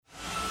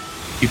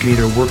You can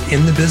either work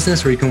in the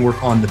business or you can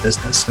work on the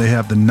business. They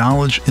have the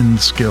knowledge and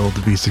the skill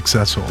to be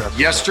successful.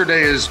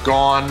 Yesterday is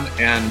gone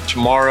and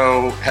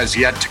tomorrow has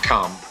yet to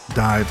come.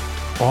 Dive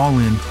all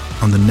in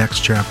on the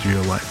next chapter of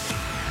your life.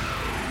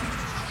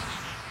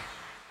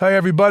 Hi,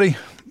 everybody.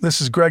 This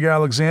is Greg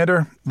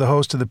Alexander, the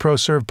host of the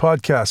ProServe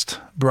podcast,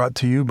 brought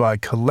to you by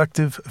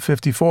Collective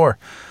 54,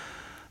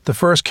 the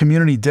first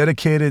community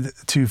dedicated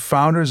to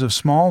founders of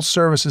small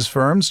services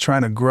firms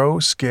trying to grow,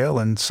 scale,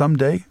 and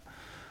someday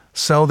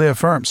sell their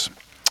firms.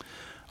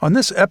 On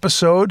this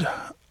episode,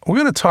 we're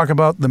going to talk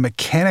about the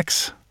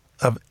mechanics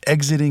of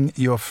exiting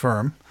your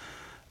firm.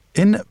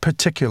 In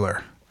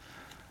particular,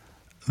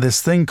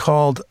 this thing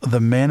called the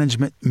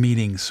management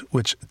meetings,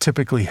 which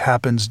typically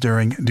happens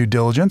during due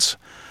diligence.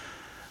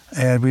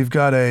 And we've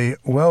got a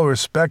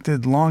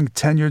well-respected,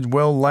 long-tenured,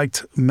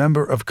 well-liked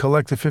member of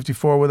Collective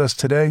 54 with us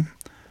today.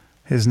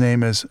 His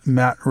name is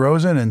Matt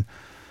Rosen, and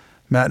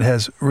Matt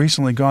has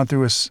recently gone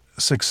through a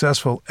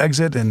successful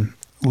exit and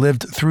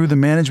lived through the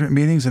management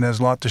meetings and has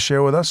a lot to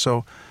share with us.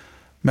 So,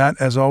 Matt,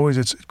 as always,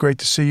 it's great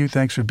to see you.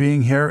 Thanks for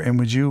being here. And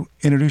would you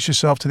introduce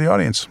yourself to the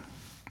audience?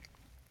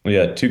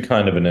 Yeah, too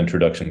kind of an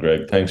introduction,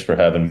 Greg. Thanks for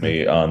having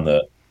me on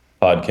the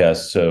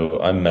podcast. So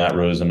I'm Matt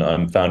Rosen.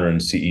 I'm founder and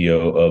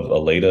CEO of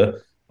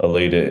Aleda.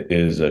 Aleda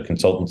is a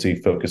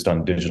consultancy focused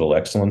on digital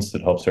excellence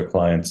that helps our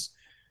clients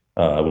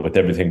with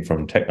everything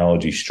from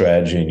technology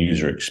strategy and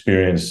user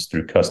experience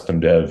through custom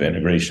dev,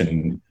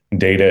 integration,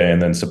 data,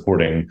 and then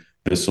supporting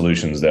the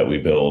solutions that we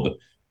build.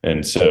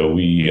 And so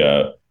we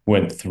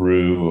went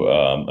through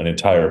an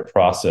entire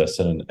process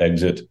and an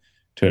exit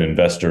to an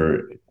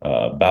investor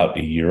about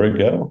a year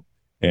ago.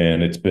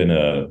 And it's been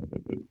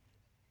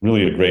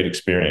really a great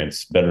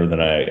experience, better than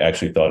I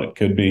actually thought it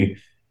could be.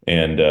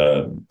 And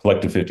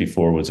Collective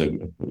 54 was a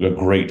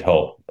great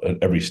help at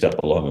every step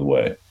along the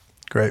way.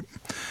 Great.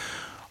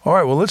 All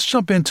right, well, let's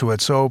jump into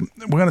it. So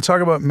we're going to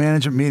talk about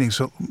management meetings.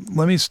 So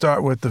let me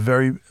start with the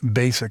very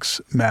basics,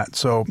 Matt.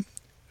 So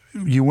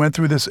you went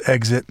through this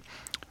exit.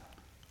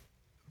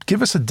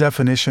 Give us a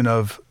definition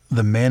of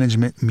the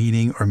management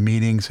meeting or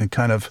meetings and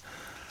kind of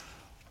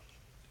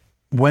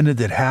when did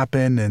it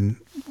happen, and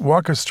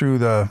walk us through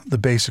the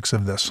basics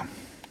of this.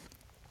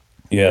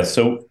 Yeah,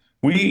 so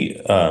we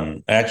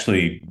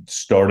actually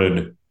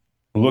started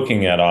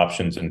looking at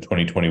options in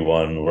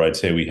 2021, where I'd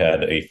say we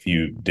had a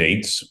few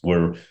dates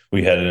where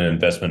we had an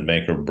investment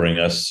banker bring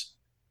us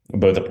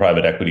both a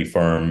private equity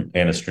firm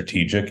and a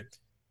strategic.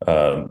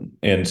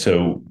 And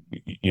so,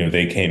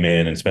 they came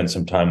in and spent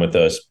some time with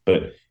us,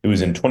 but it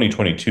was in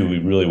 2022, we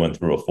really went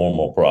through a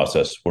formal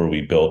process where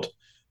we built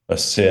a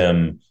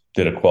SIM,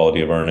 did a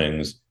quality of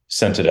earnings,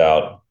 sent it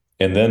out.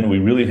 And then we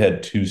really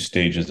had two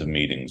stages of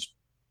meetings.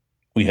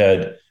 We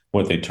had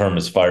what they term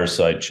as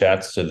fireside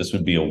chats. So this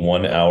would be a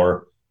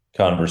 1-hour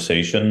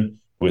conversation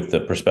with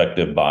the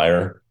prospective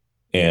buyer.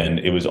 And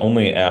it was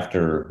only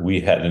after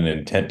we had an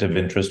intent of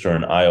interest or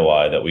an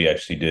IOI that we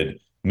actually did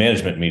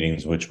management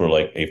meetings, which were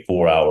like a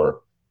 4-hour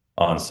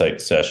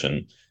on-site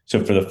session.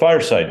 So for the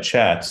fireside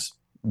chats,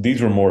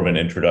 these were more of an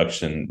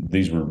introduction.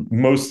 These were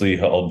mostly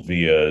held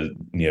via,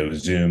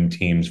 Zoom,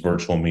 Teams,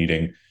 virtual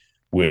meeting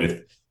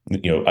with,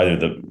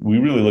 we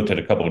really looked at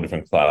a couple of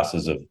different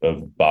classes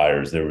of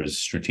buyers. There was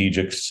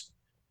strategics,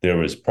 there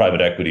was private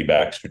equity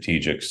backed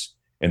strategics,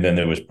 and then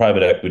there was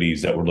private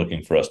equities that were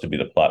looking for us to be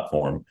the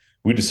platform.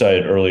 We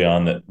decided early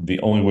on that the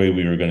only way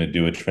we were going to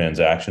do a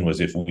transaction was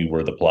if we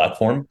were the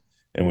platform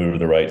and we were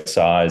the right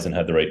size and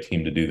had the right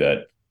team to do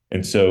that.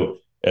 And so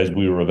as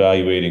we were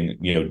evaluating,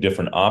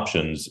 different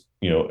options,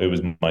 it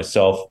was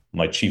myself,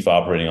 my chief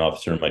operating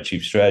officer, and my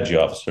chief strategy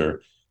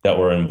officer that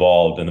were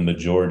involved in the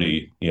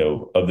majority,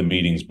 of the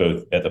meetings,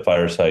 both at the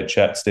fireside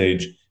chat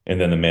stage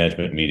and then the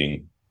management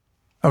meeting.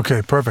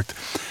 Okay, perfect.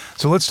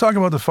 So let's talk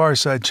about the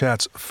fireside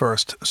chats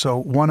first.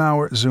 So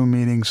 1-hour Zoom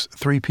meetings,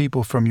 3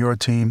 people from your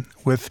team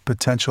with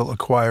potential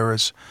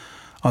acquirers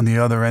on the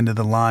other end of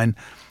the line.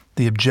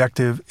 The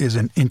objective is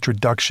an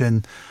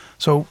introduction.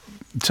 So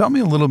tell me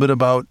a little bit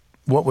about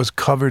what was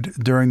covered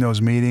during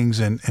those meetings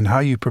and how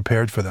you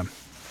prepared for them.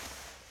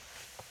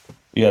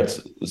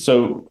 Yes.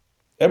 So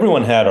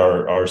everyone had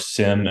our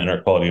SIM and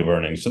our quality of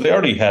earnings. So they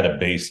already had a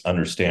base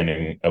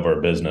understanding of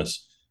our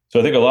business. So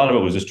I think a lot of it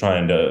was just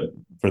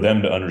for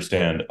them to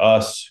understand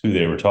us, who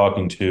they were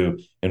talking to,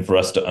 and for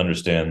us to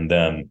understand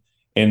them.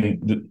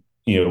 And,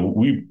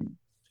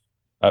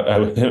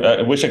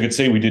 I wish I could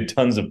say we did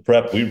tons of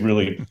prep. We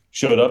really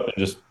showed up and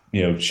just,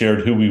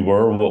 shared who we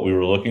were, what we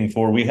were looking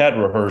for. We had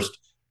rehearsed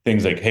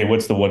things like, hey,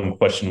 what's the one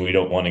question we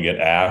don't want to get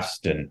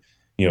asked? And,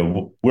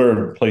 where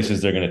are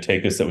places they're going to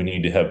take us that we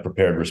need to have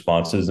prepared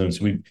responses? And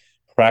so we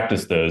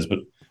practiced those. But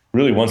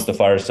really, once the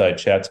fireside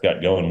chats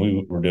got going,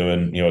 we were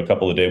doing, a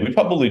couple a day. We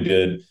probably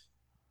did,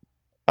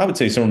 I would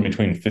say, somewhere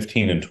between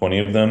 15 and 20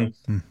 of them.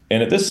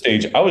 And at this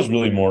stage, I was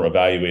really more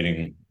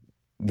evaluating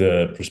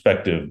the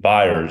prospective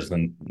buyers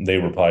than they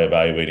were probably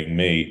evaluating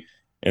me.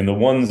 And the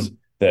ones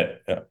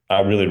that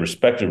I really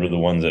respected were the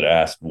ones that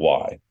asked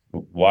why.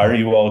 Why are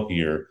you all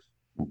here?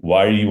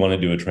 Why do you want to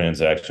do a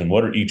transaction?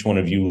 What are each one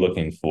of you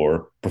looking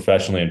for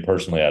professionally and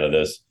personally out of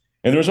this?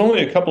 And there was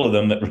only a couple of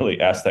them that really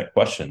asked that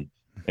question.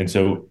 And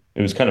so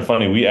it was kind of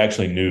funny. We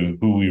actually knew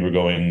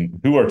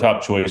who our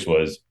top choice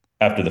was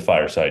after the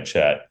fireside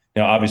chat.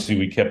 Now, obviously,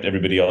 we kept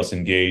everybody else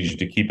engaged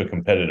to keep a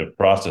competitive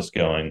process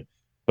going,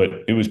 but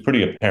it was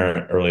pretty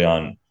apparent early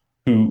on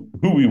who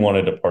we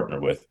wanted to partner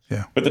with.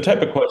 Yeah. But the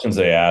type of questions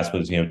they asked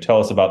was, tell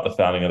us about the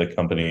founding of the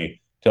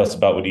company, tell us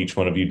about what each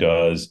one of you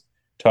does,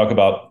 talk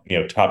about,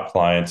 top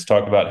clients,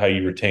 talk about how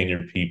you retain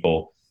your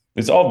people.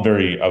 It's all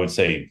very, I would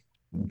say,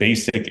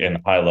 basic and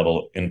high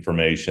level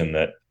information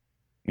that,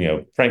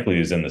 frankly,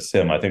 is in the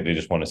sim. I think they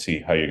just want to see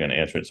how you're going to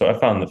answer it. So I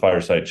found the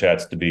fireside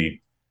chats to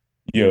be,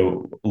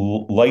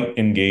 light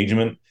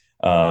engagement.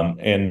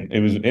 And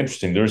it was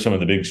interesting. There were some of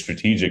the big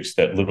strategics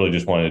that literally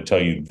just wanted to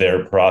tell you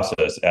their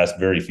process, asked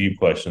very few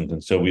questions.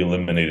 And so we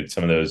eliminated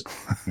some of those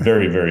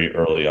very, very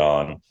early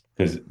on,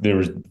 because there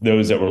was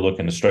those that were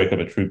looking to strike up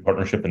a true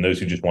partnership and those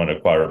who just wanted to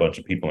acquire a bunch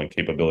of people and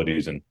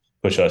capabilities and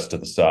push us to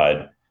the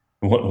side.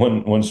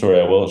 One story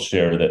I will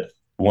share, that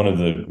one of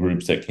the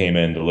groups that came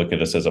in to look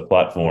at us as a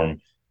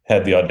platform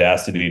had the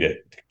audacity to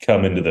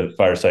come into the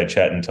fireside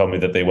chat and tell me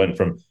that they went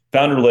from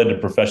founder-led to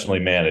professionally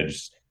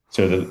managed.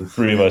 So the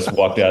three of us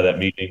walked out of that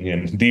meeting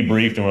and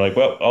debriefed, and we're like,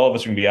 well, all of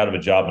us are going to be out of a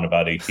job in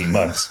about 18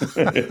 months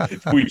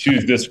if we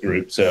choose this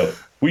group. So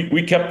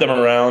we kept them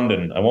around,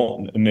 and I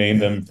won't name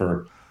them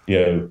for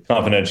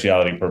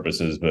confidentiality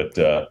purposes, but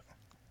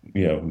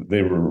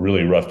they were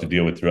really rough to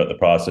deal with throughout the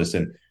process,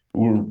 and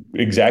were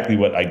exactly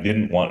what I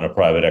didn't want in a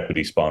private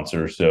equity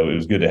sponsor. So it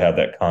was good to have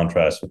that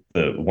contrast with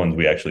the ones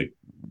we actually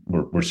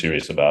were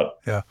serious about.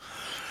 Yeah.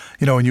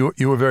 And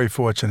you were very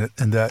fortunate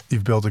in that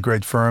you've built a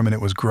great firm and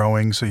it was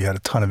growing, so you had a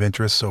ton of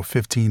interest. So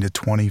 15 to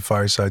 20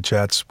 fireside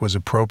chats was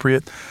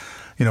appropriate.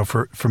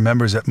 For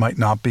members that might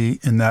not be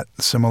in that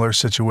similar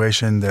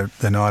situation, they're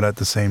not at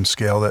the same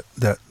scale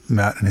that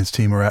Matt and his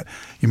team are at.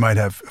 You might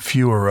have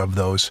fewer of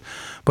those.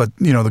 But,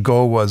 the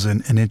goal was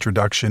an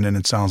introduction, and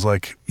it sounds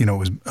like, it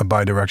was a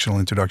bidirectional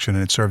introduction,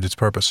 and it served its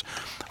purpose.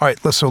 All right,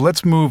 so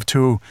let's move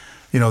to,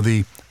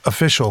 the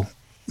official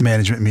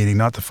management meeting,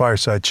 not the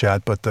fireside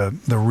chat, but the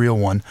real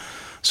one.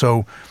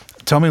 So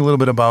tell me a little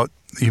bit about,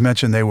 you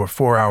mentioned they were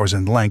 4 hours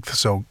in length,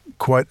 so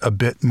quite a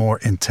bit more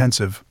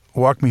intensive.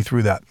 Walk me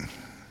through that.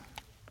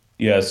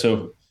 Yeah,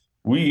 so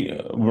we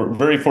were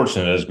very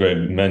fortunate, as Greg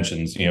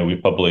mentions. We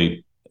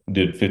probably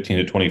did 15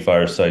 to 20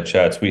 fireside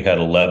chats. We had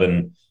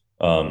 11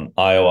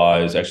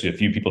 IOIs. Actually, a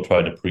few people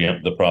tried to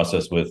preempt the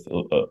process with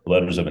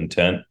letters of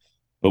intent,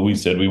 but we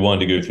said we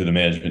wanted to go through the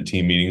management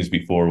team meetings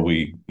before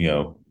we,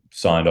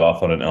 signed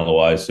off on an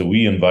LOI. So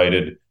we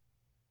invited,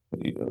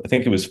 I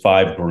think it was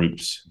 5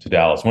 groups to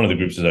Dallas. One of the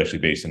groups is actually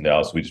based in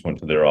Dallas. We just went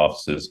to their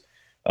offices.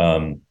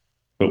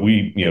 But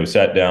we,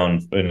 sat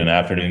down in an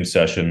afternoon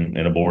session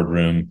in a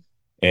boardroom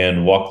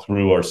and walked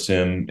through our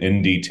sim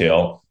in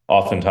detail.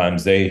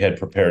 Oftentimes they had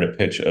prepared a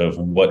pitch of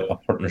what a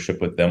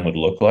partnership with them would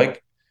look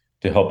like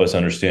to help us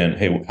understand,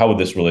 hey, how would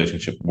this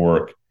relationship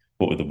work?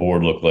 What would the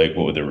board look like?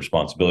 What would their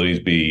responsibilities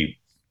be?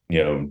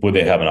 Would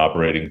they have an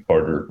operating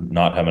partner,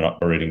 not have an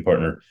operating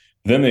partner?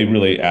 Then they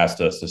really asked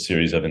us a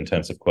series of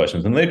intensive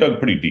questions, and they dug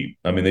pretty deep.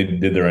 I mean, they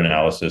did their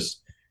analysis.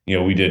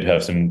 We did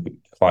have some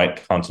client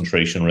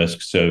concentration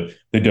risks, so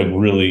they dug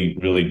really,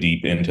 really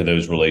deep into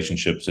those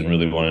relationships and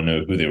really want to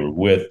know who they were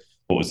with,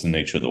 what was the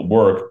nature of the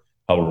work,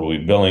 how were we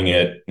billing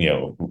it,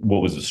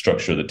 what was the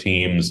structure of the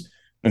teams.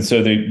 And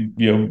so they,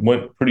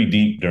 went pretty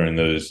deep during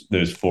those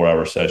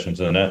 4-hour sessions.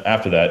 And then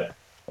after that,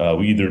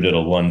 we either did a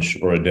lunch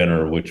or a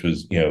dinner, which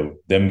was,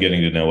 them getting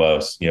to know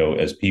us,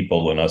 as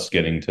people, and us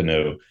getting to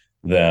know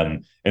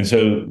them. And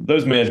so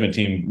those management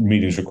team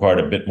meetings required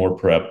a bit more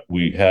prep.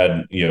 We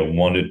had,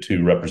 1 to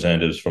 2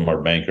 representatives from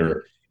our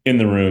banker in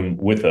the room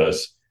with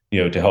us,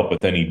 to help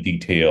with any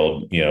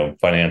detailed,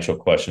 financial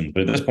questions.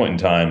 But at this point in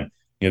time,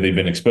 they've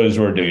been exposed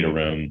to our data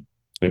room.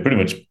 They pretty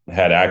much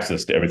had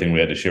access to everything we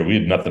had to share. We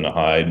had nothing to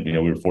hide. We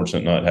were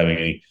fortunate not having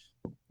any,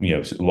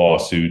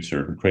 lawsuits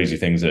or crazy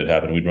things that had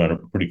happened. We'd run a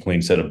pretty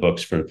clean set of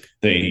books for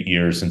the 8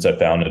 years since I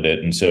founded it.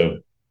 And so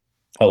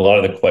a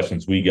lot of the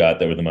questions we got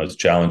that were the most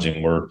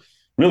challenging were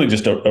really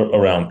just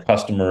around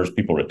customers,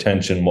 people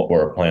retention, what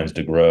were our plans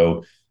to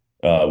grow.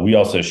 We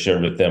also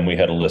shared with them, we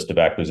had a list of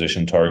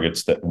acquisition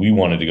targets that we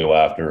wanted to go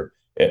after.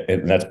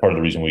 And that's part of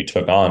the reason we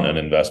took on an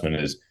investment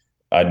is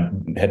I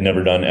had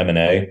never done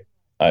M&A.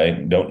 I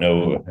don't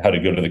know how to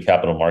go to the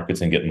capital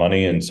markets and get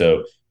money. And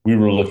so we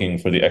were looking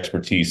for the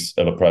expertise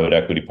of a private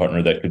equity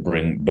partner that could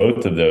bring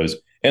both of those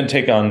and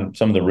take on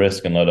some of the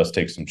risk and let us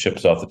take some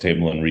chips off the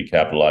table and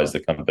recapitalize the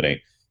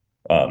company.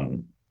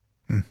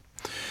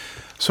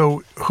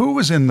 So who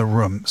was in the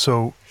room?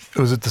 So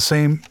was it the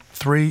same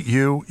 3,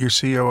 you, your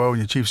COO, and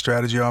your chief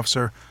strategy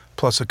officer,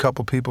 plus a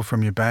couple people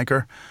from your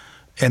banker?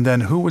 And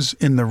then who was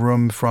in the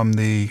room from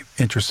the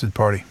interested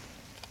party?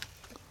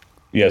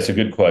 Yeah, it's a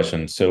good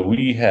question. So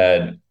we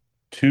had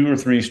 2 or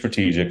 3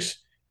 strategics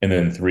and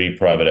then 3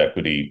 private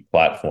equity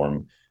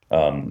platform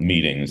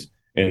meetings.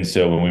 And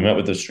so when we met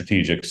with the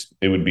strategics,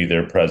 it would be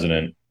their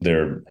president,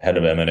 their head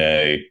of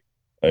M&A,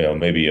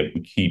 maybe a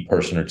key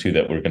person or 2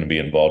 that were going to be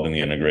involved in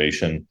the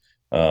integration.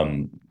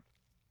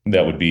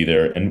 that would be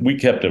there. And we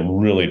kept a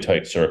really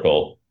tight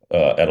circle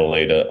at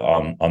Aleda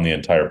on the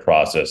entire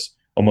process.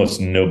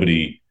 Almost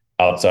nobody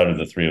outside of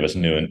the three of us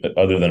knew, and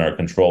other than our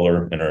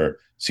controller and our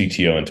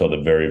CTO, until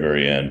the very,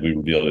 very end. We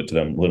revealed it to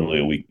them literally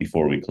a week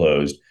before we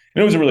closed.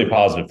 And it was a really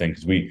positive thing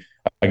because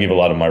I gave a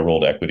lot of my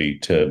rolled equity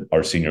to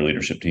our senior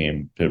leadership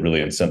team to really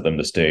incent them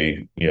to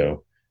stay,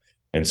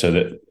 and so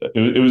that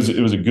it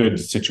was a good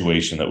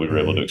situation that we were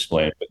able to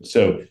explain.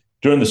 So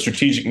during the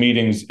strategic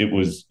meetings, it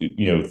was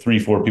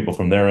 3-4 people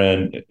from their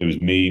end. It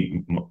was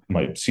me,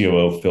 my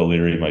COO Phil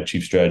Leary, my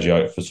Chief Strategy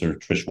Officer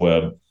Trish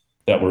Webb,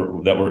 that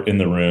were in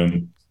the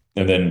room,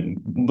 and then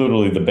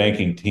literally the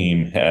banking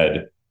team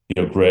had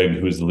Greg,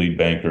 who was the lead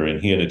banker,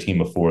 and he had a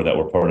team of 4 that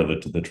were part of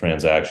the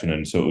transaction,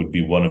 and so it would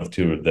be one of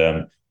 2 of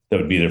them that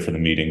would be there for the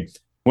meeting.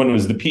 When it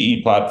was the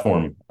PE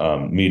platform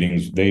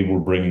meetings, they were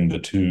bringing the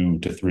 2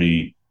 to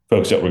 3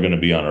 folks that were going to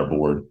be on our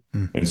board.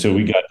 And so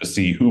we got to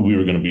see who we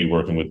were going to be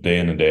working with day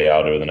in and day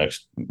out over the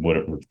next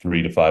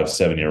 3 to 5,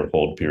 7-year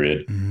hold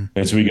period.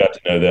 And so we got to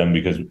know them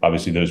because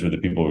obviously those were the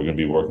people we're going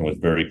to be working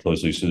with very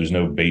closely. So there's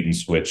no bait and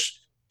switch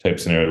type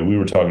scenario. We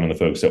were talking to the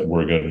folks that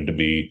were going to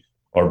be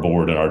our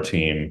board and our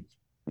team,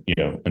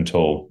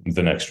 until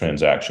the next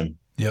transaction.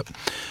 Yep.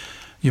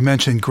 You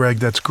mentioned Greg.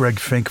 That's Greg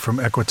Fink from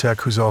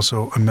Equitech, who's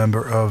also a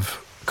member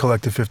of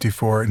Collective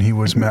 54, and he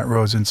was Matt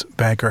Rosen's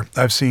banker.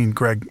 I've seen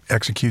Greg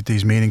execute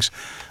these meetings.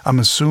 I'm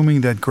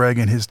assuming that Greg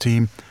and his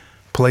team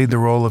played the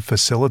role of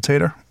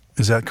facilitator.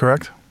 Is that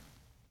correct?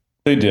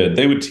 They did.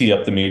 They would tee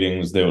up the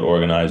meetings. They would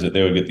organize it.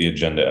 They would get the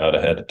agenda out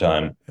ahead of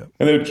time,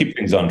 and they would keep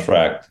things on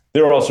track.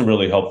 They were also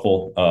really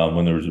helpful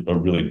when there was a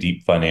really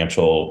deep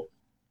financial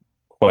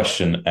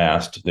question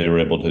asked. They were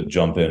able to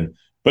jump in.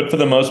 But for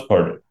the most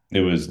part,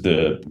 it was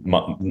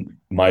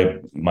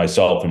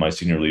myself and my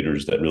senior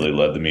leaders that really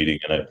led the meeting,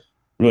 and I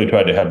really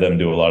tried to have them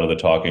do a lot of the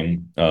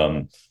talking.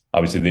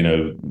 Obviously, they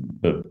know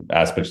the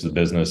aspects of the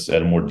business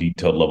at a more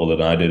detailed level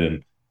than I did,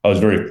 and I was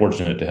very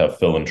fortunate to have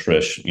Phil and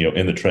Trish,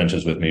 in the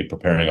trenches with me,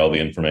 preparing all the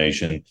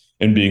information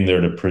and being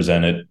there to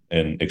present it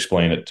and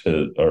explain it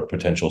to our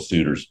potential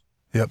suitors.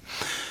 Yep.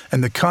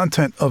 And the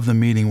content of the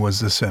meeting was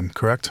the SIM,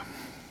 correct?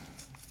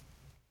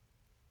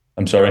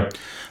 I'm sorry?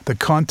 The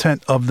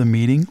content of the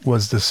meeting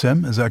was the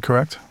SIM, is that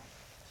correct?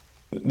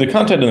 The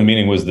content of the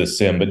meeting was the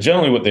SIM, but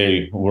generally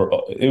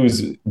it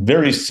was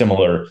very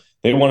similar.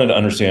 They wanted to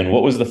understand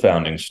what was the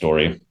founding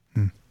story,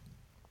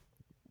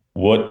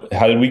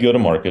 how did we go to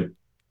market,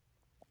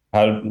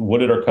 what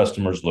did our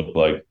customers look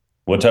like,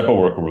 what type of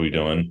work were we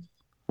doing,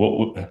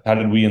 how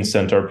did we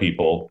incent our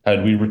people, how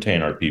did we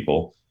retain our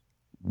people,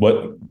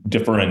 what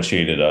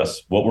differentiated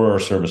us, what were our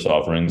service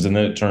offerings, and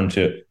then it turned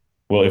to,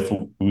 well, if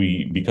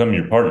we become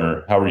your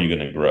partner, how are you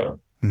going to grow?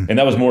 And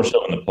that was more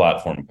so in the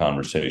platform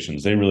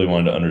conversations. They really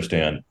wanted to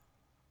understand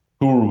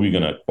who are we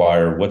going to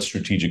acquire, what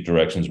strategic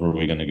directions were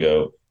we going to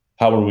go,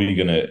 how are we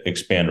going to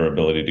expand our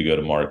ability to go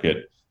to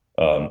market.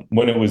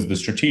 When it was the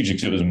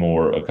strategics, it was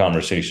more a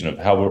conversation of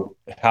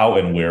how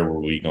and where were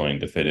we going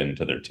to fit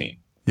into their team.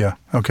 Yeah.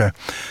 Okay.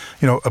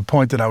 A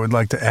point that I would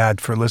like to add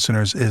for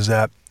listeners is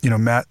that,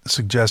 Matt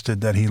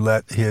suggested that he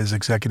let his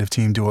executive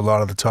team do a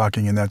lot of the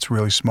talking, and that's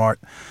really smart.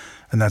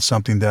 And that's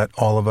something that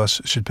all of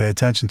us should pay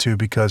attention to,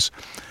 because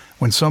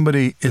when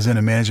somebody is in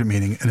a management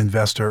meeting, an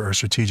investor or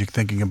strategic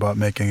thinking about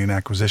making an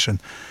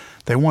acquisition,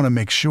 they want to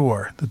make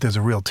sure that there's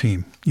a real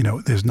team.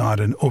 There's not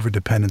an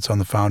overdependence on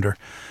the founder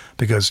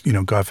because,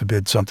 God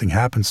forbid something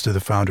happens to the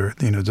founder,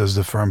 does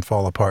the firm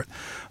fall apart?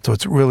 So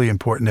it's really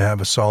important to have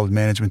a solid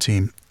management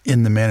team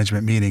in the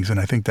management meetings. And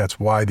I think that's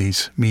why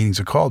these meetings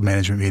are called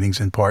management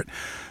meetings, in part,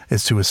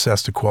 is to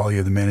assess the quality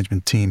of the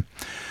management team.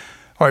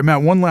 All right,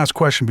 Matt, one last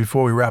question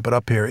before we wrap it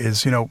up here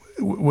is,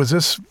 was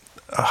this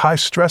a high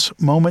stress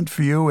moment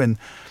for you? And,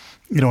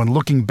 and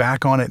looking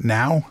back on it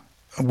now,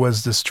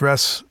 was the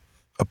stress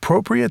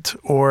appropriate,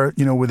 or,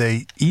 were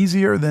they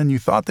easier than you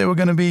thought they were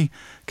going to be?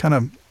 Kind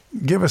of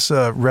give us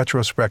a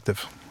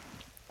retrospective.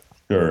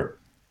 Sure.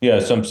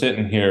 Yeah. So I'm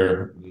sitting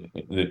here,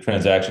 the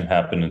transaction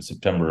happened in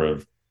September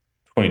of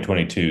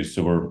 2022.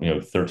 So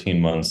we're,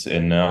 13 months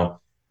in now,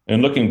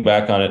 and looking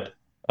back on it,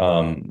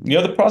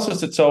 the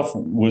process itself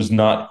was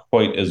not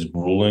quite as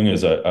grueling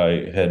as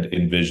I had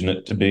envisioned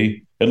it to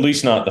be, at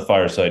least not the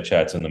fireside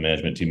chats and the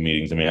management team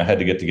meetings. I mean, I had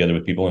to get together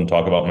with people and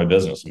talk about my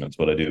business, and that's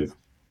what I do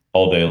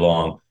all day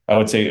long. I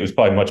would say it was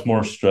probably much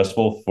more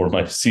stressful for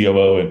my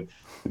COO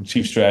and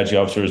Chief Strategy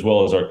Officer, as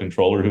well as our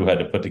controller, who had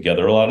to put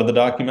together a lot of the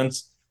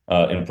documents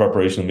in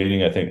preparation of the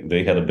meeting. I think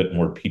they had a bit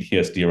more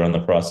PTSD around the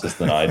process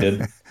than I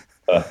did.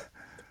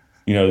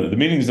 The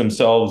meetings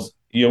themselves,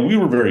 we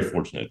were very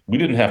fortunate. We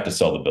didn't have to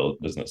sell the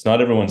business.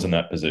 Not everyone's in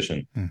that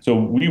position. So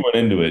we went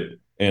into it,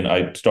 and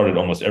I started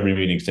almost every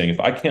meeting saying, if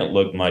I can't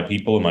look my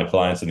people and my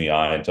clients in the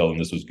eye and tell them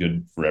this was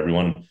good for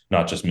everyone,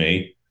 not just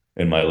me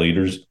and my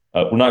leaders,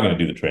 we're not going to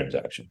do the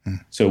transaction.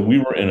 So we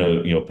were in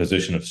a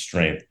position of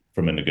strength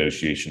from a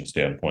negotiation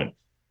standpoint,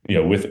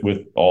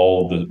 with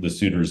all the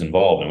suitors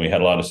involved. And we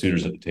had a lot of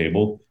suitors at the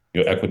table.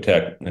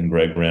 Equitech and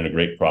Greg ran a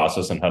great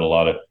process and had a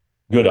lot of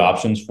good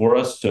options for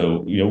us. So,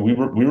 we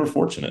were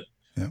fortunate.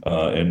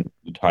 And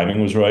the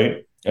timing was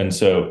right. And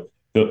so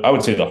I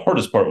would say the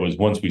hardest part was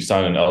once we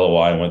signed an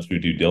LOI and went through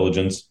due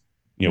diligence,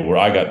 where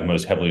I got the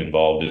most heavily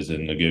involved is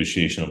in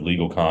negotiation of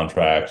legal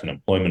contracts and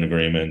employment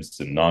agreements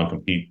and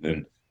non-compete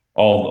and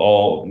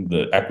all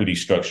the equity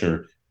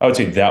structure. I would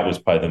say that was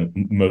probably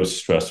the most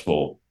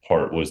stressful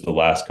part, was the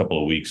last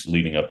couple of weeks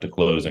leading up to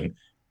closing.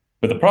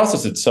 But the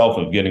process itself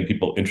of getting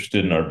people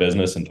interested in our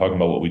business and talking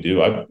about what we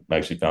do, I've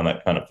actually found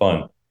that kind of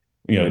fun.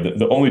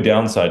 The only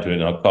downside to it,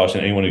 and I'll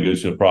caution anyone who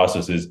goes through the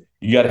process, is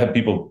you got to have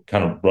people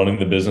kind of running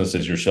the business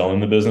as you're selling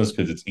the business,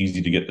 because it's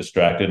easy to get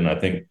distracted. And I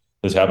think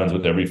this happens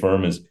with every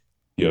firm, is,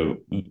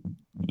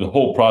 the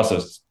whole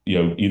process,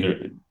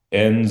 either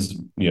ends,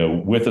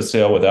 with a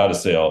sale, without a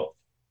sale.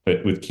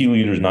 But with key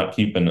leaders not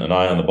keeping an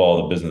eye on the ball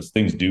of the business,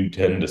 things do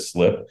tend to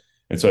slip.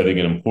 And so I think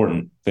an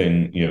important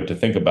thing, to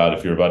think about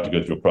if you're about to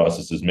go through a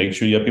process is make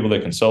sure you have people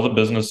that can sell the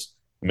business,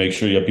 make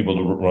sure you have people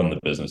to run the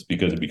business,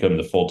 because it becomes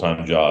a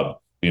full-time job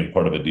being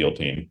part of a deal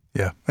team.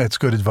 Yeah, that's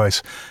good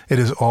advice. It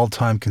is all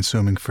time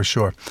consuming for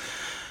sure.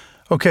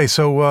 Okay,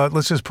 so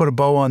let's just put a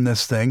bow on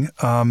this thing.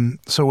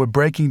 So we're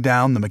breaking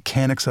down the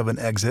mechanics of an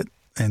exit.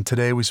 And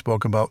today we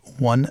spoke about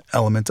one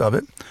element of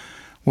it,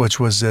 which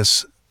was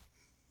this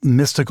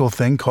mystical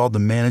thing called the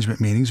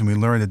management meetings. And we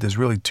learned that there's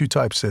really two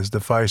types. There's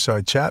the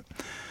fireside chat,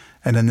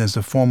 and then there's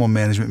the formal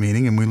management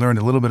meeting. And we learned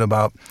a little bit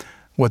about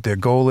what their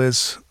goal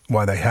is,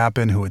 why they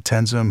happen, who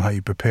attends them, how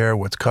you prepare,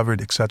 what's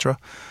covered, etc.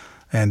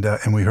 And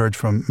we heard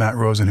from Matt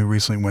Rosen, who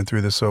recently went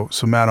through this. So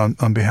Matt,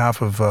 on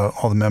behalf of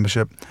all the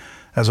membership,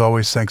 as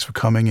always, thanks for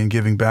coming and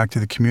giving back to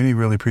the community.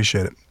 Really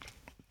appreciate it.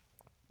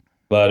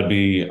 Glad to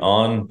be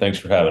on. Thanks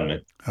for having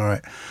me. All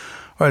right.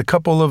 A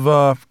couple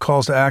of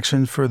calls to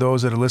action for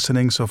those that are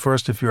listening. So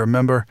first, if you're a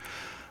member,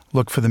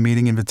 look for the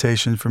meeting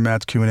invitation for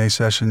Matt's Q&A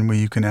session, where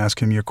you can ask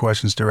him your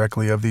questions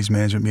directly of these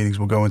management meetings.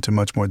 We'll go into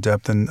much more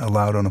depth than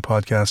allowed on a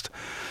podcast.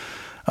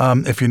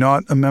 If you're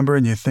not a member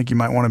and you think you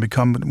might want to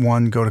become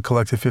one, go to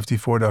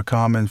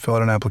collective54.com and fill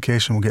out an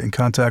application. We'll get in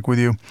contact with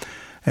you.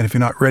 And if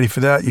you're not ready for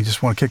that, you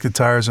just want to kick the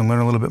tires and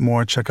learn a little bit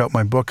more, check out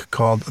my book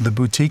called The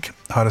Boutique,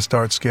 How to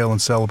Start, Scale, and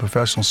Sell a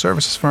Professional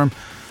Services Firm,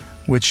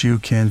 which you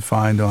can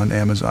find on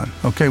Amazon.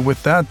 Okay,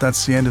 with that,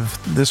 that's the end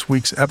of this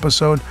week's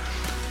episode.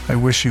 I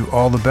wish you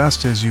all the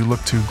best as you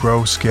look to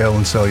grow, scale,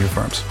 and sell your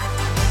firms.